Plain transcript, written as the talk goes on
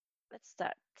Let's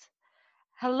start.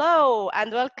 Hello,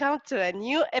 and welcome to a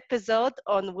new episode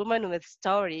on Women with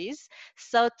Stories.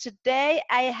 So, today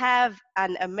I have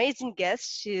an amazing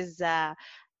guest. She's a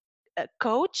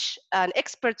coach, an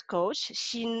expert coach.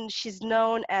 She's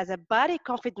known as a body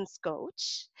confidence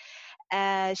coach.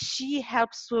 She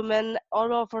helps women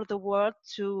all over the world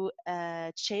to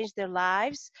change their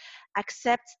lives,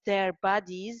 accept their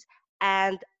bodies,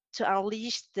 and to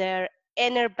unleash their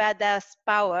inner badass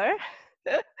power.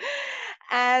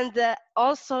 And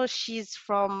also, she's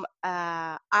from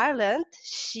Ireland.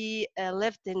 She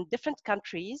lived in different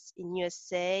countries in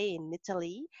USA, in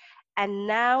Italy, and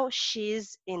now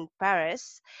she's in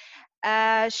Paris.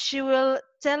 She will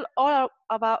tell all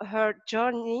about her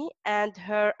journey and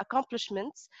her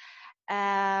accomplishments.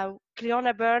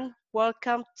 Cleona Byrne,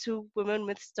 welcome to Women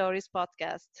with Stories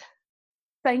podcast.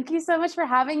 Thank you so much for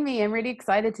having me. I'm really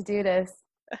excited to do this.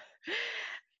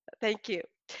 Thank you.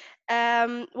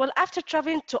 Well, after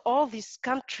traveling to all these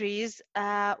countries,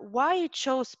 why you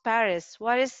chose Paris?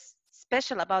 What is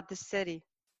special about this city?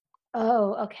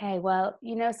 Oh, okay. Well,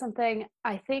 you know something?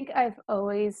 I think I've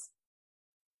always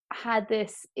had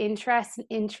this interest and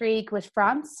intrigue with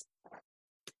France.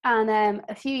 And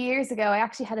a few years ago, I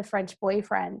actually had a French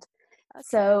boyfriend. Okay.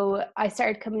 So I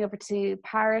started coming over to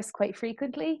Paris quite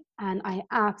frequently, and I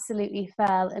absolutely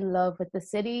fell in love with the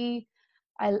city.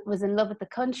 I was in love with the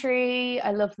country.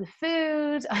 I love the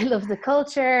food. I love the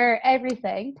culture,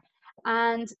 everything.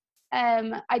 And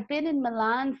I'd been in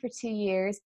Milan for 2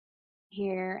 years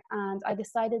here, and I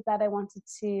decided that I wanted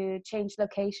to change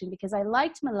location because I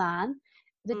liked Milan,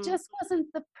 but it Mm. just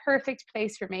wasn't the perfect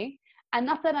place for me. And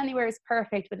not that anywhere is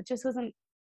perfect, but it just wasn't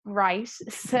right.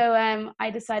 So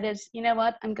I decided, you know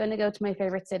what, I'm going to go to my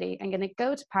favorite city. I'm going to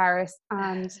go to Paris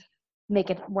and make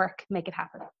it work, make it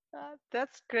happen.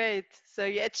 That's great. So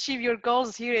you achieve your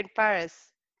goals here in Paris.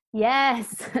 Yes.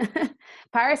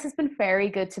 Paris has been very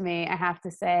good to me, I have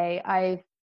to say. I've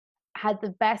had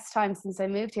the best time since I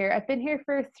moved here. I've been here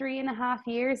for 3.5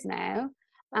 years now,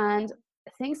 and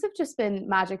things have just been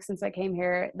magic since I came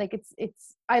here. Like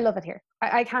it's I love it here.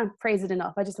 I can't praise it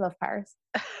enough. I just love Paris.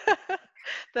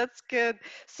 That's good.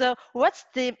 So what's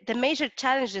the major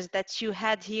challenges that you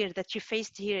had here, that you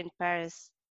faced here in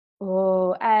Paris?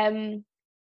 Oh,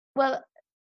 well,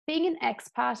 being an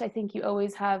expat, I think you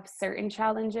always have certain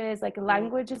challenges. Like Mm.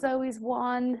 language is always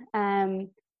one.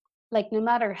 Like no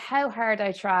matter how hard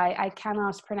I try, I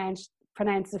cannot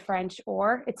pronounce the French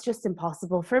or. It's just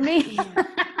impossible for me.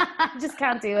 I just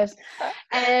can't do it.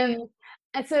 Um,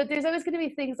 and so there's always going to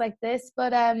be things like this,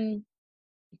 but I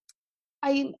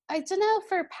don't know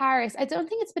for Paris. I don't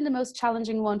think it's been the most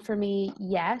challenging one for me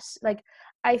yet. Like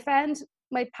I found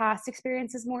my past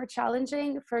experiences more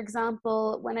challenging. For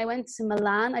example, when I went to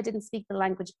Milan, I didn't speak the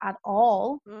language at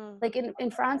all. Mm. Like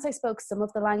in France, I spoke some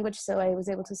of the language, so I was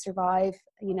able to survive.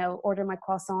 You know, order my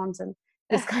croissant and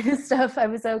this kind of stuff. I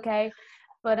was okay,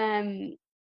 but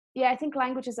yeah, I think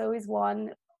language is always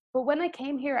one. But when I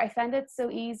came here, I found it so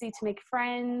easy to make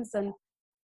friends, and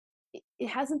it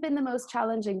hasn't been the most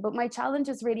challenging, but my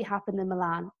challenges really happened in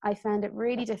Milan. I found it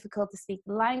really difficult to speak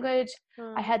the language. I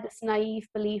Mm. had this naive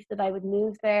belief that I would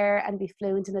move there and be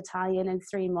fluent in Italian in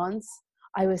 3 months.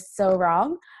 I was so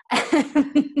wrong.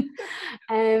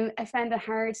 I found it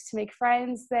hard to make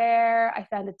friends there. I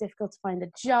found it difficult to find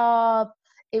a job.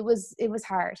 It was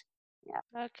hard. Yeah.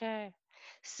 Okay.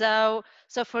 So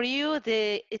for you,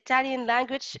 the Italian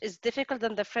language is difficult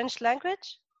than the French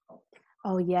language?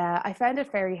 Oh yeah, I found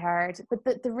it very hard.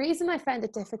 But the reason I found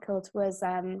it difficult was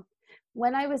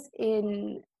when I was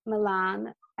in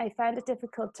Milan, I found it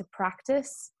difficult to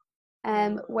practice.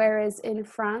 Mm. Whereas in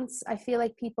France, I feel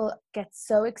like people get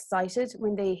so excited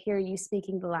when they hear you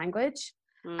speaking the language,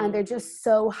 and they're Mm. just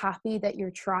so happy that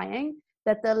you're trying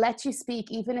that they'll let you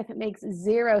speak even if it makes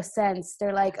zero sense.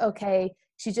 They're like, okay,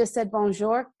 she just said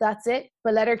bonjour, that's it,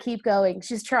 but let her keep going.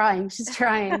 She's trying, she's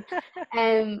trying.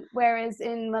 Whereas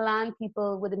in Milan,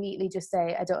 people would immediately just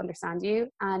say, I don't understand you.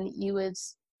 And you would,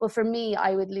 well, for me,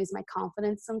 I would lose my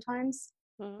confidence sometimes.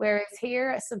 Mm. Whereas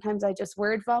here, sometimes I just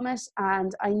word vomit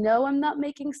and I know I'm not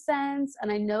making sense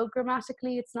and I know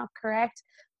grammatically it's not correct,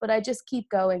 but I just keep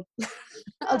going.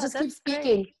 I'll Ah, just keep that's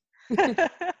great. speaking.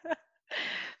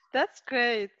 That's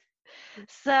great.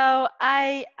 So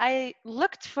I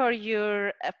looked for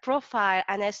your profile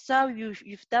and I saw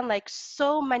you've done like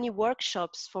so many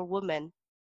workshops for women.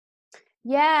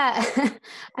 Yeah,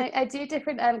 I do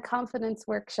different confidence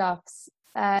workshops.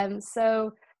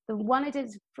 So the one I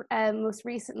did most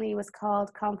recently was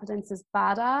called Confidence is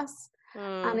Badass.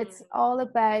 And Mm. it's all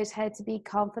about how to be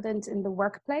confident in the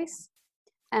workplace.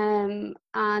 And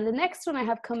the next one I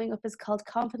have coming up is called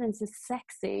Confidence is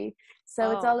Sexy.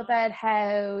 So it's Oh, all about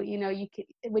how, you can,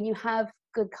 when you have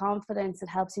good confidence, it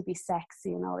helps you be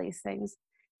sexy and all these things.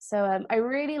 So I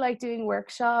really like doing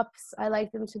workshops. I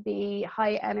like them to be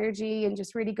high energy and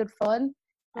just really good fun.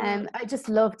 mm, I just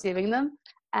love doing them.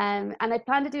 And I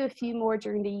plan to do a few more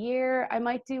during the year. I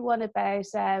might do one about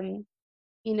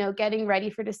getting ready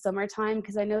for the summertime,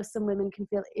 because I know some women can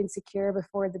feel insecure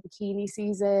before the bikini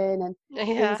season and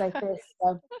things yeah. like this.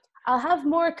 So I'll have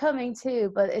more coming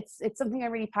too, but it's something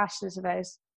I'm really passionate about.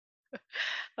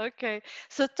 Okay.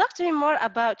 So talk to me more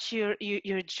about your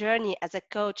journey as a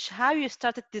coach, how you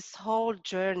started this whole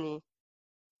journey.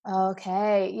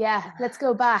 Okay, yeah, let's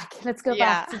go back. Let's go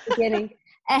back Yeah. to the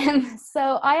beginning.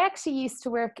 So I actually used to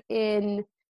work in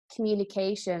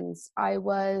communications. I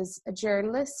was a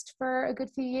journalist for a good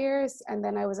few years, and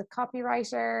then I was a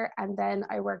copywriter, and then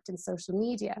I worked in social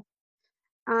media.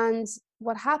 And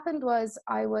what happened was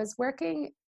I was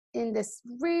working in this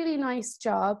really nice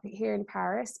job here in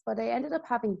Paris, but I ended up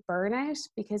having burnout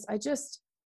because I just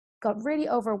got really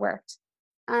overworked.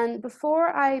 And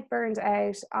before I burned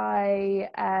out, I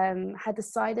had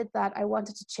decided that I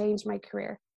wanted to change my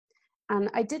career. And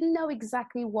I didn't know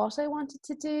exactly what I wanted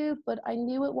to do, but I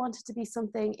knew it wanted to be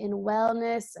something in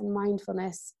wellness and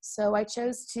mindfulness. So I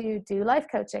chose to do life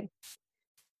coaching.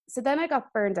 So then I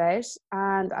got burned out,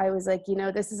 and I was like,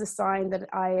 this is a sign that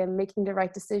I am making the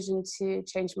right decision to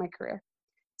change my career.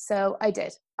 So I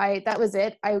did. That was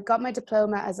it. I got my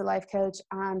diploma as a life coach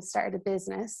and started a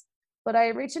business. But I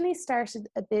originally started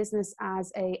a business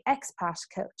as a expat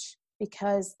coach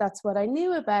because that's what I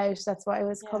knew about. That's what I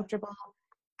was Yeah. comfortable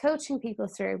coaching people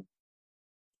through.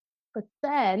 But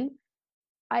then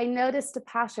I noticed a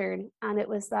pattern, and it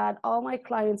was that all my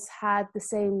clients had the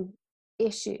same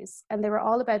issues, and they were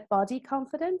all about body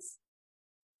confidence.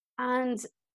 And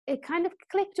it kind of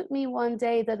clicked with me one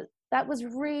day that that was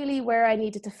really where I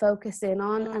needed to focus in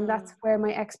on. And that's Mm, where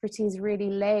my expertise really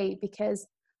lay, because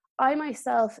I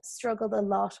myself struggled a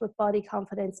lot with body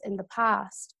confidence in the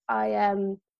past. I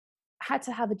had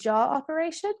to have a jaw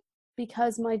operation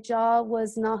because my jaw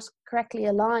was not correctly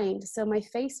aligned. So my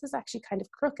face was actually kind of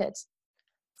crooked.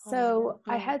 oh, So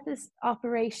I mm, had this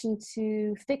operation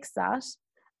to fix that.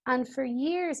 And for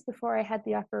years before I had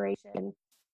the operation,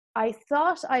 I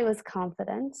thought I was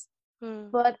confident, mm,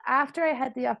 but after I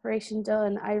had the operation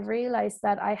done, I realized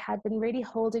that I had been really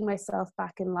holding myself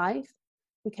back in life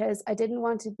because I didn't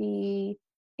want to be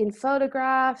in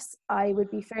photographs. I would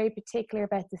be very particular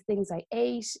about the things I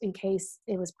ate in case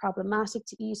it was problematic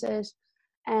to eat it.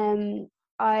 Um,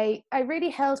 I really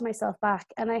held myself back,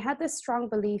 and I had this strong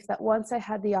belief that once I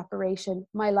had the operation,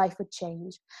 my life would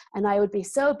change and I would be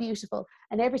so beautiful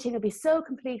and everything would be so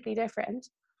completely different.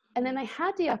 And then mm, I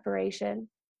had the operation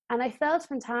and I felt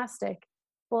fantastic.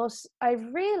 But I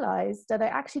realized that I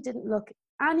actually didn't look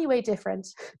any way different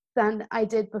than I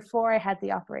did before I had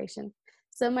the operation.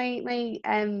 So my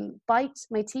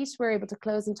teeth were able to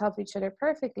close on top of each other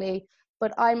perfectly,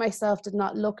 but I myself did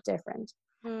not look different.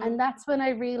 And mm. that's when I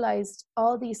realized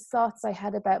all these thoughts I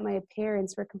had about my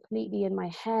appearance were completely in my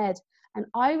head, and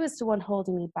I was the one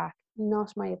holding me back,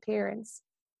 not my appearance.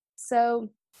 So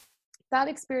that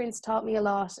experience taught me a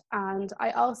lot. And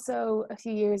I also, a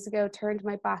few years ago, turned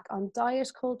my back on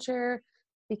diet culture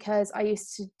because I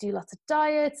used to do lots of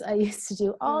diets. I used to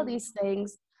do all Mm, these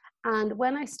things. And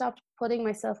when I stopped putting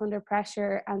myself under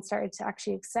pressure and started to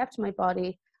actually accept my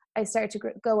body, I started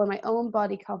to go on my own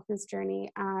body confidence journey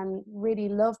and really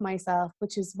love myself,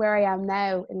 which is where I am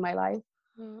now in my life.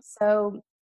 mm, So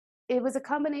it was a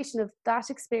combination of that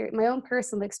experience, my own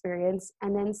personal experience,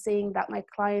 and then seeing that my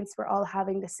clients were all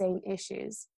having the same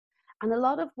issues. And a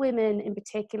lot of women in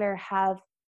particular have,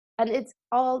 and it's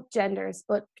all genders,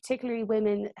 but particularly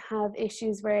women have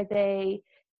issues where they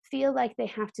feel like they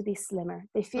have to be slimmer.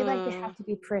 They feel like they mm, have to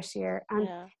be prettier. And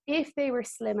yeah. if they were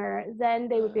slimmer, then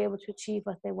they would Mm, be able to achieve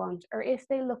what they want. Or if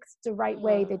they looked the right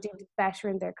way, they mm, did better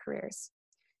in their careers.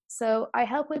 So I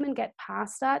help women get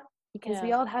past that, because we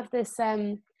yeah. all have this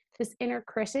inner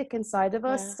critic inside of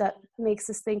Yeah. us that makes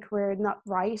us think we're not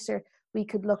right or we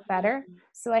could look better. Mm.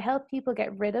 So I help people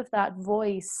get rid of that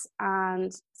voice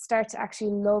and start to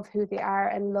actually love who they are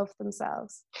and love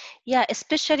themselves. Yeah,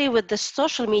 especially with the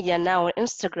social media now on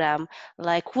Instagram,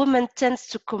 like women tends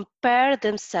to compare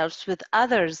themselves with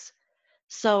others.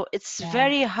 So it's Yeah.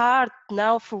 very hard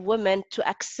now for women to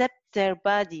accept their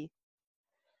body.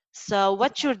 So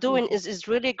what you're doing is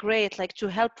really great, like to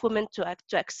help women to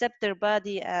accept their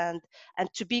body and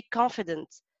to be confident.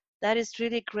 That is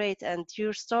really great, and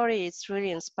your story is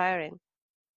really inspiring.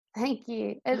 Thank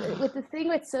you. With the thing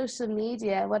with social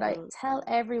media, what I Mm, tell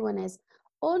everyone is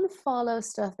unfollow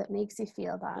stuff that makes you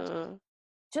feel bad. Mm.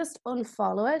 Just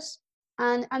unfollow it.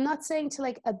 And I'm not saying to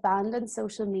like abandon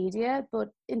social media, but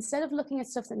instead of looking at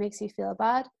stuff that makes you feel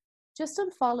bad, just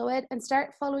unfollow it and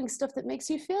start following stuff that makes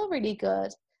you feel really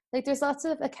good. Like there's lots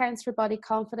of accounts for body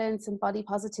confidence and body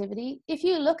positivity. If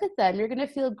you look at them, you're going to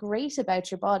feel great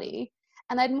about your body.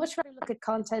 And I'd much rather look at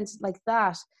content like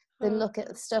that than Mm. look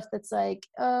at stuff that's like,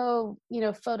 oh,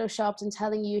 photoshopped and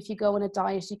telling you if you go on a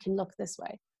diet, you can look this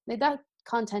way. Like that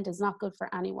content is not good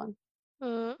for anyone.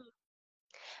 Mm.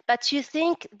 But you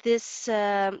think this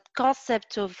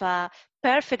concept of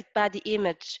perfect body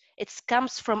image, it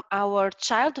comes from our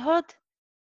childhood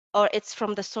or it's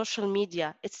from the social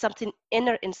media? It's something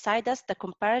inner inside us, the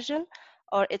comparison,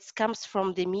 or it comes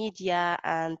from the media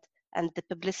and the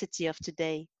publicity of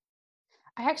today?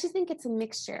 I actually think it's a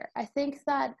mixture. I think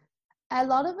that a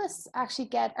lot of us actually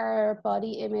get our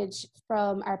body image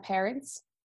from our parents.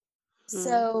 Mm.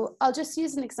 So I'll just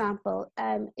use an example.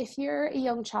 If you're a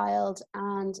young child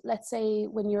and let's say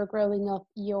when you're growing up,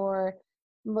 your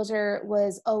mother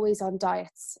was always on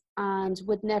diets and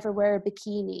would never wear a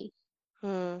bikini,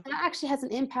 Mm. that actually has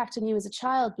an impact on you as a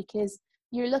child because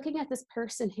you're looking at this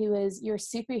person who is your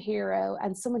superhero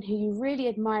and someone who you really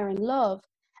admire and love.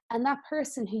 And that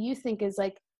person who you think is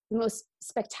like the most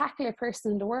spectacular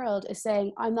person in the world is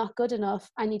saying, I'm not good enough.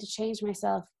 I need to change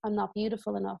myself. I'm not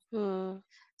beautiful enough. Mm.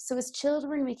 So as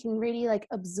children, we can really like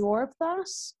absorb that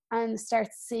and start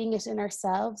seeing it in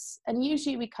ourselves. And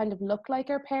usually we kind of look like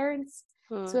our parents.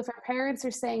 So Mm. if our parents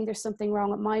are saying there's something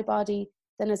wrong with my body,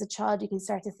 then as a child, you can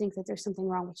start to think that there's something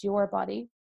wrong with your body.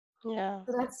 Yeah.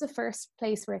 So that's the first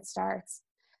place where it starts.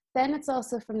 Then it's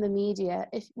also from the media.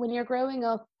 If when you're growing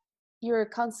up, you're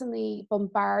constantly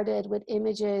bombarded with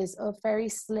images of very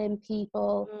slim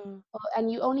people, Mm.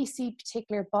 and you only see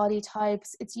particular body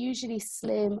types. It's usually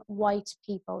slim white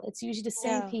people. It's usually the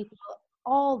same Yeah. people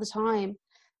all the time.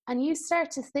 And you start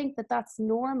to think that that's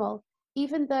normal,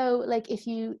 even though, like, if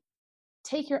you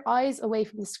take your eyes away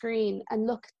from the screen and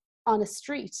look on a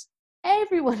street,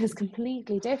 everyone is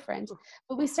completely different.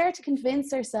 But we start to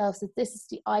convince ourselves that this is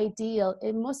the ideal.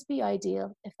 It must be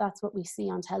ideal if that's what we see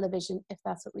on television, if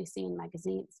that's what we see in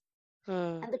magazines.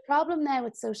 Mm. And the problem now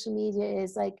with social media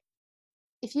is like,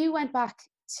 if you went back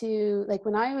to like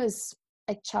when I was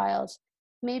a child,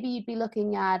 maybe you'd be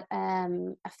looking at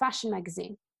a fashion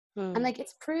magazine, and Mm. like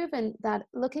it's proven that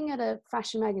looking at a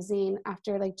fashion magazine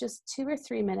after like just 2 or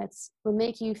 3 minutes will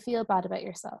make you feel bad about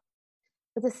yourself.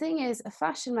 But the thing is, a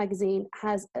fashion magazine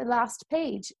has a last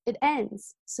page, it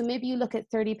ends. So maybe you look at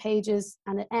 30 pages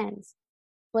and it ends.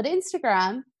 But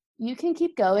Instagram, you can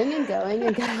keep going and going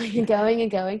and going and going and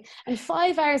going. And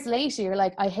 5 hours later, you're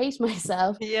like, I hate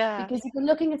myself Yeah. because you've been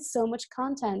looking at so much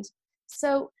content.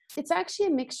 So it's actually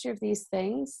a mixture of these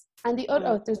things. And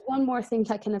Mm. there's one more thing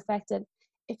that can affect it.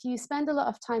 If you spend a lot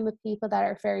of time with people that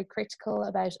are very critical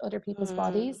about other people's Mm.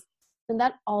 bodies, then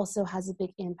that also has a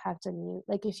big impact on you.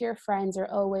 Like if your friends are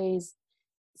always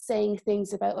saying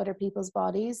things about other people's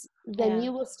bodies, then Yeah.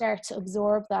 you will start to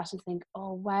absorb that and think,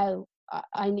 oh wow,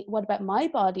 what about my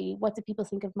body? What do people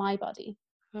think of my body?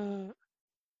 Mm.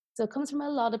 So it comes from a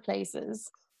lot of places.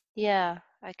 Yeah,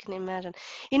 I can imagine.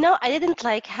 I didn't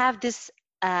like have this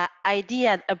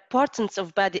idea, importance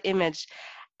of body image.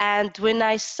 And when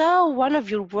I saw one of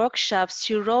your workshops,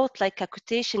 you wrote like a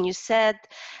quotation. You said,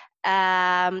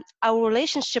 our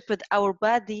relationship with our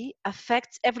body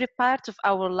affects every part of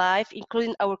our life,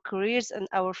 including our careers and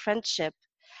our friendship.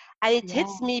 And it Yeah,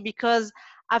 hits me because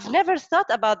I've never thought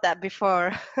about that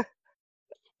before.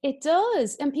 it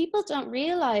does. And people don't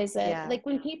realize it. Yeah. Like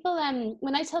when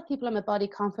I tell people I'm a body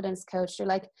confidence coach, they're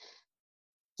like,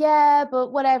 yeah,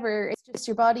 but whatever, it's just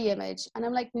your body image. And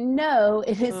I'm like, no,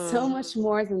 it is so Mm. much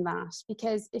more than that.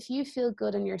 Because if you feel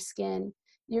good in your skin,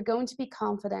 you're going to be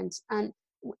confident. And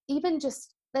even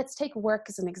just, let's take work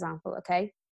as an example,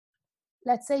 okay?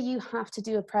 Let's say you have to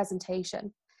do a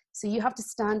presentation. So you have to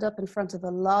stand up in front of a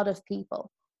lot of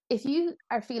people. If you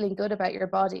are feeling good about your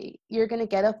body, you're going to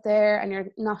get up there and you're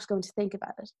not going to think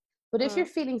about it. But if you're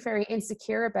Mm. feeling very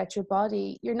insecure about your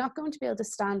body, you're not going to be able to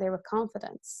stand there with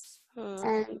confidence. Mm.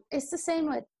 And it's the same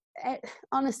with,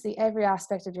 honestly, every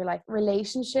aspect of your life.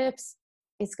 Relationships,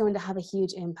 it's going to have a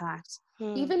huge impact.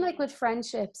 Mm. Even like with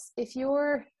friendships, if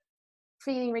you're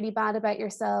feeling really bad about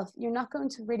yourself, you're not going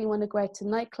to really want to go out to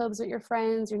nightclubs with your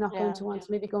friends. You're not going Yeah. to want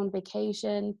to maybe go on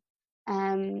vacation.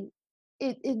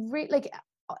 Like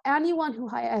anyone who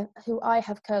I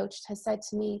have coached has said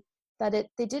to me that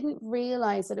they didn't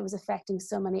realize that it was affecting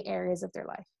so many areas of their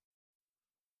life.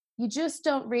 You just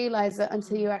don't realize it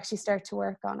until you actually start to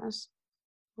work on it.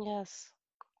 Yes.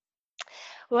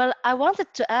 Well, I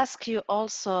wanted to ask you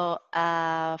also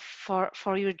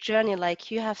for your journey,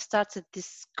 like you have started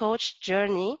this coach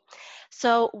journey.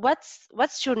 So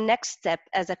what's your next step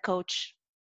as a coach?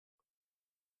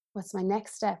 What's my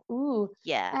next step? Ooh,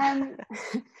 Yeah. um,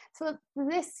 so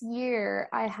this year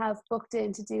I have booked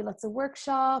in to do lots of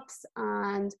workshops,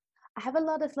 and I have a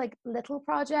lot of like little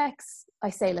projects. I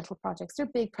say little projects, they're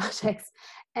big projects,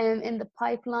 in the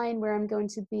pipeline where I'm going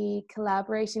to be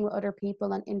collaborating with other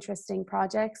people on interesting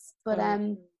projects. But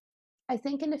Mm, I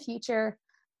think in the future,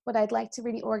 what I'd like to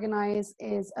really organize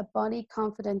is a body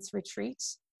confidence retreat,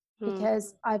 mm,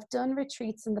 because I've done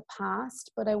retreats in the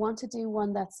past, but I want to do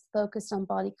one that's focused on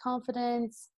body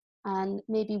confidence and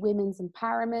maybe women's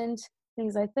empowerment,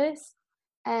 things like this.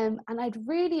 And I'd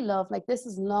really love, like, this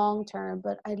is long term,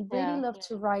 but I'd really yeah. love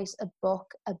to write a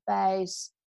book about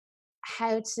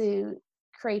how to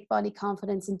create body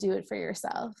confidence and do it for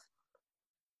yourself.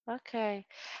 Okay.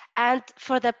 And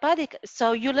for the body,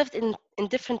 so you lived in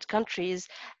different countries,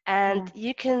 and Yeah.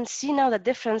 you can see now the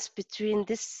difference between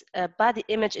this body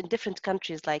image in different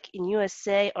countries, like in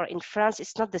USA or in France,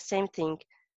 it's not the same thing,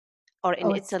 or in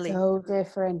Oh, it's Italy. so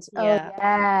different. Oh, Yeah.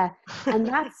 yeah. And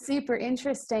that's super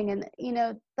interesting. And,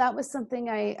 that was something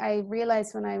I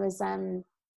realized when I was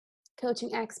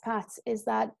coaching expats, is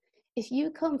that if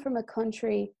you come from a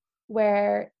country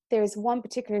where there's one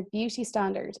particular beauty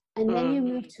standard and then you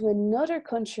Mm, move to another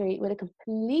country with a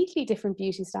completely different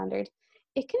beauty standard,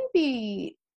 it can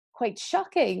be quite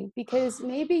shocking, because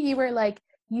maybe you were like,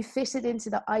 you fitted into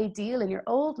the ideal in your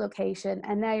old location,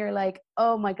 and now you're like,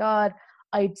 oh my God,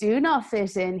 I do not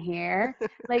fit in here.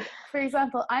 Like, for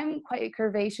example, I'm quite a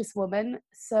curvaceous woman.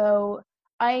 So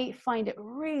I find it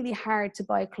really hard to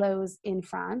buy clothes in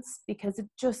France because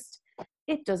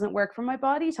it doesn't work for my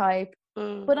body type.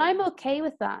 mm, But I'm okay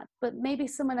with that. But maybe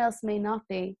someone else may not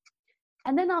be.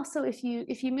 And then also, if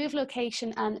you move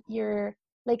location and you're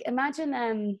like,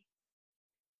 imagine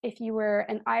if you were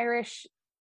an Irish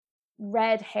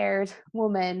red-haired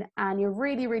woman and you're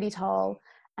really, really tall,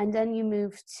 and then you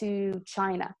move to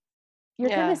China,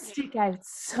 you're going to yeah. stick out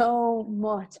so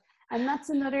much. And that's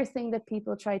another thing that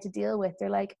people try to deal with. They're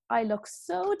like, I look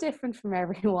so different from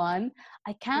everyone.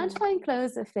 I can't Mm, find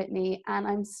clothes that fit me. And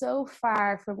I'm so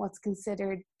far from what's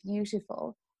considered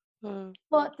beautiful. mm,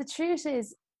 But the truth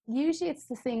is, usually it's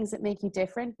the things that make you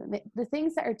different. The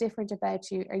things that are different about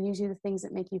you are usually the things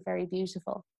that make you very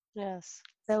beautiful. yes.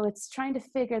 So it's trying to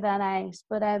figure that out.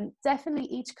 But definitely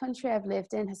each country I've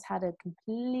lived in has had a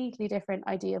completely different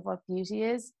idea of what beauty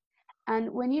is.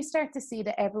 And when you start to see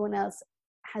that everyone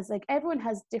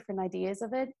has different ideas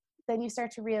of it, then you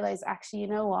start to realize, actually, you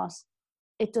know what?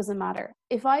 It doesn't matter.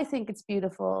 If I think it's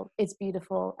beautiful,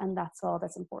 and that's all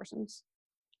that's important.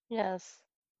 Yes.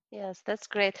 Yes, that's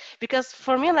great. Because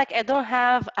for me, like I don't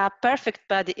have a perfect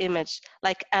body image.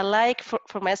 Like I like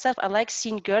for myself, I like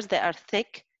seeing girls that are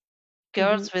thick, Hmm.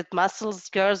 girls with muscles,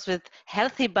 girls with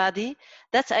healthy body.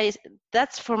 That's I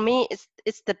that's for me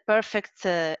it's the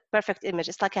perfect image.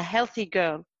 It's like a healthy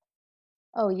girl.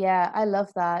 Oh yeah, I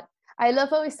love that. I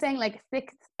love always saying like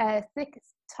thick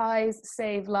ties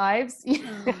save lives.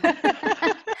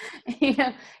 You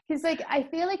know, because like I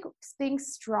feel like being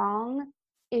strong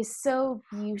is so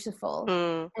beautiful.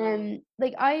 Mm,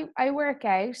 Like I work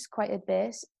out quite a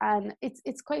bit, and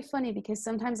it's quite funny because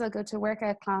sometimes I'll go to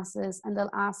workout classes and they'll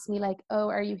ask me like, "Oh,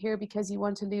 are you here because you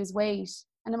want to lose weight?"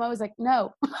 And I'm always like,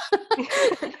 "No,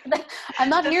 I'm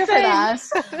not the here for same. that."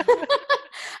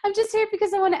 I'm just here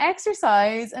because I want to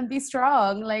exercise and be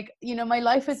strong. Like, my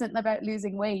life isn't about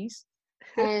losing weight.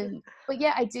 But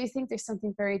yeah, I do think there's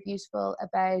something very beautiful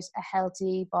about a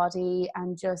healthy body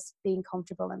and just being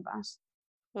comfortable in that.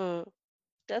 Mm,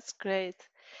 that's great.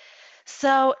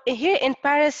 So here in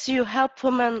Paris, you help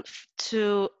women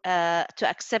to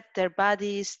accept their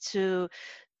bodies, to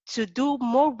do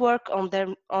more work on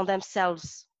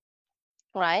themselves,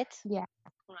 right? Yeah.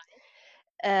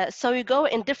 So you go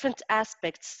in different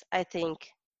aspects, I think,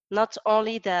 not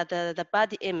only the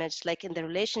body image, like in the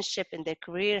relationship, in their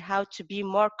career, how to be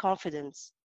more confident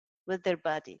with their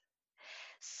body.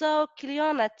 So,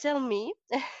 Kiliana, tell me,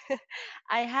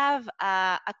 I have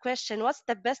a question. What's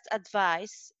the best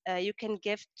advice you can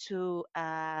give to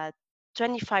a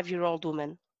 25-year-old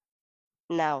woman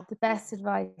now? The best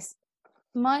advice.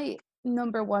 My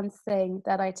number one thing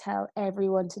that I tell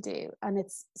everyone to do, and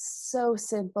it's so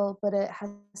simple, but it has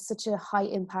such a high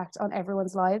impact on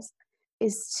everyone's lives,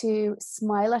 is to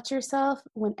smile at yourself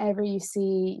whenever you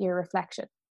see your reflection.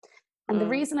 And the Mm,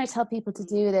 reason I tell people to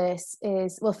do this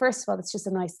is, well, first of all, it's just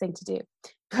a nice thing to do.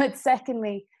 But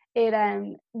secondly,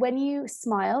 when you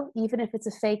smile, even if it's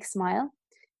a fake smile,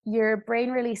 your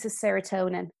brain releases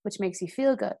serotonin, which makes you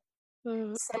feel good.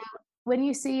 Mm. So when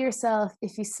you see yourself,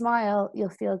 if you smile, you'll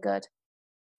feel good.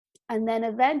 And then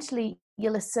eventually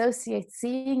you'll associate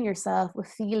seeing yourself with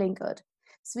feeling good.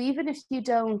 So even if you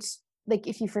don't, like,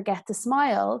 if you forget to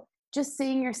smile, just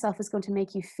seeing yourself is going to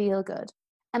make you feel good.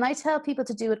 And I tell people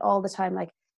to do it all the time. Like,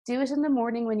 do it in the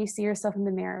morning when you see yourself in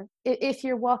the mirror. If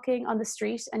you're walking on the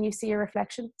street and you see your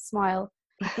reflection, smile.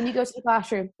 When you go to the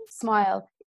bathroom, smile.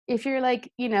 If you're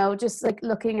like, just like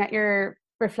looking at your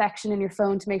reflection in your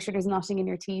phone to make sure there's nothing in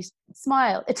your teeth,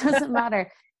 smile. It doesn't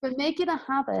matter, but make it a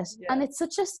habit. Yeah. And it's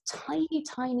such a tiny,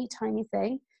 tiny, tiny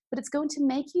thing, but it's going to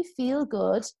make you feel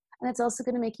good. And it's also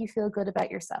going to make you feel good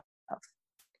about yourself.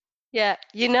 Yeah,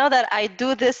 you know that I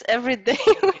do this every day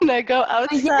when I go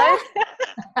Yeah. outside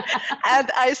and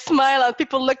I smile and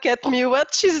people look at me,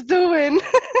 what she's doing.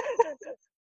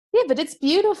 Yeah, but it's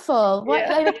beautiful. What, Yeah.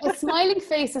 like a smiling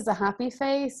face is a happy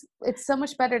face. It's so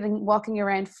much better than walking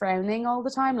around frowning all the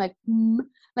time. Like,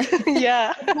 like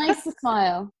Yeah. it's nice to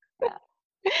smile. Yeah.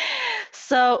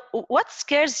 So, what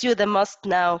scares you the most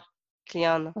now,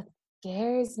 Cleon? What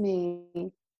scares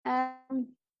me? I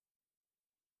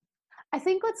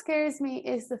think what scares me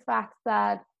is the fact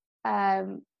that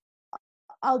um,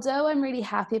 although I'm really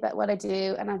happy about what I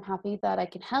do and I'm happy that I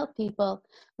can help people,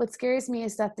 what scares me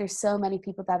is that there's so many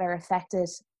people that are affected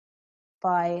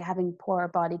by having poor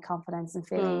body confidence and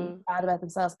feeling Mm, bad about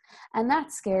themselves. And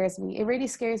that scares me. It really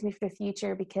scares me for the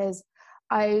future because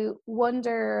I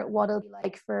wonder what it'll be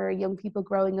like for young people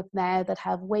growing up now that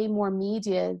have way more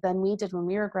media than we did when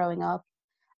we were growing up.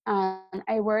 And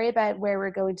I worry about where we're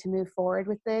going to move forward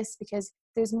with this because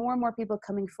there's more and more people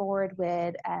coming forward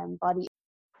with body.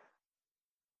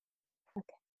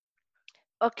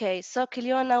 okay, so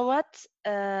Cleona,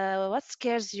 what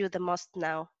scares you the most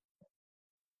now?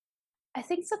 I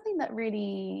think something that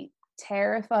really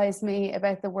terrifies me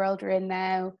about the world we're in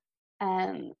now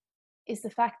um, is the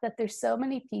fact that there's so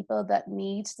many people that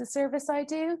need the service I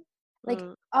do. Like,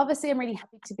 Mm, obviously, I'm really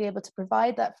happy to be able to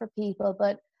provide that for people,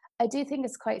 but I do think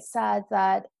it's quite sad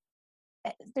that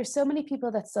there's so many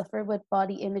people that suffer with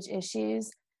body image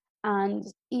issues and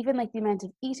even like the amount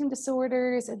of eating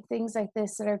disorders and things like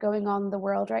this that are going on in the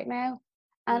world right now.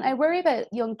 And I mm, worry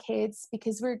about young kids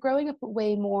because we're growing up with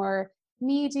way more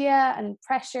media and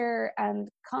pressure and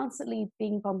constantly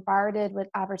being bombarded with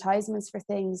advertisements for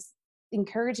things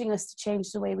encouraging us to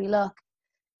change the way we look.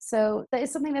 So that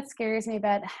is something that scares me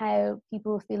about how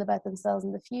people will feel about themselves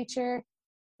in the future.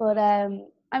 But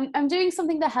I'm doing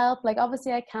something to help. Like,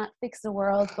 obviously I can't fix the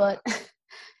world, but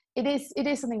it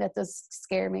is something that does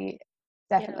scare me,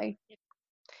 yeah. definitely.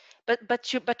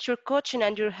 But your coaching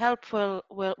and your help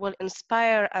will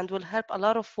inspire and will help a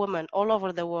lot of women all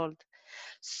over the world.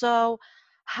 So,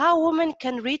 how women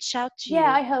can reach out to Yeah, you?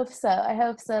 I hope so. I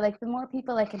hope so. Like, the more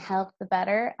people I can help, the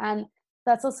better. And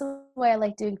that's also why I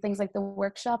like doing things like the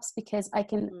workshops because I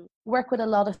can Mm, work with a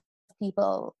lot of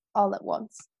people all at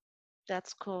once.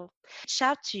 that's cool. Reach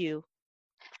out to you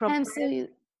from So where? yeah,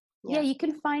 Yeah. you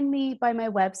can find me by my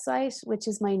website, which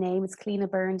is my name. It's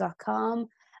cleanabyrne.com.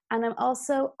 And I'm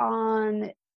also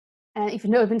on,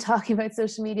 even though I've been talking about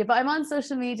social media, but I'm on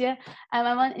social media. I'm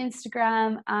on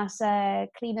Instagram at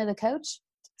Cleana the Coach.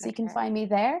 So you can Okay. find me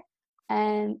there.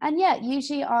 And yeah,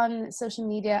 usually on social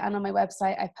media and on my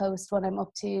website, I post what I'm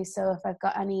up to. So if I've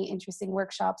got any interesting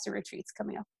workshops or retreats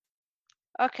coming up.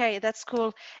 Okay, that's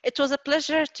cool. It was a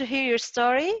pleasure to hear your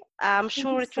story. I'm Thank you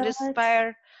sure it will so much.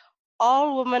 inspire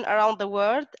all women around the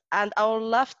world, and I would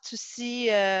love to see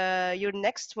your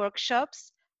next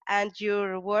workshops and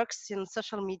your works in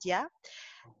social media.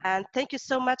 And thank you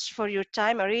so much for your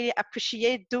time. I really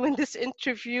appreciate doing this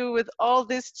interview with all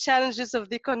these challenges of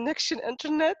the connection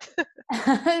internet.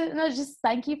 No, just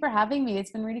thank you for having me.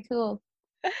 It's been really cool.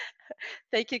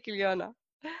 Thank you, Kiliana.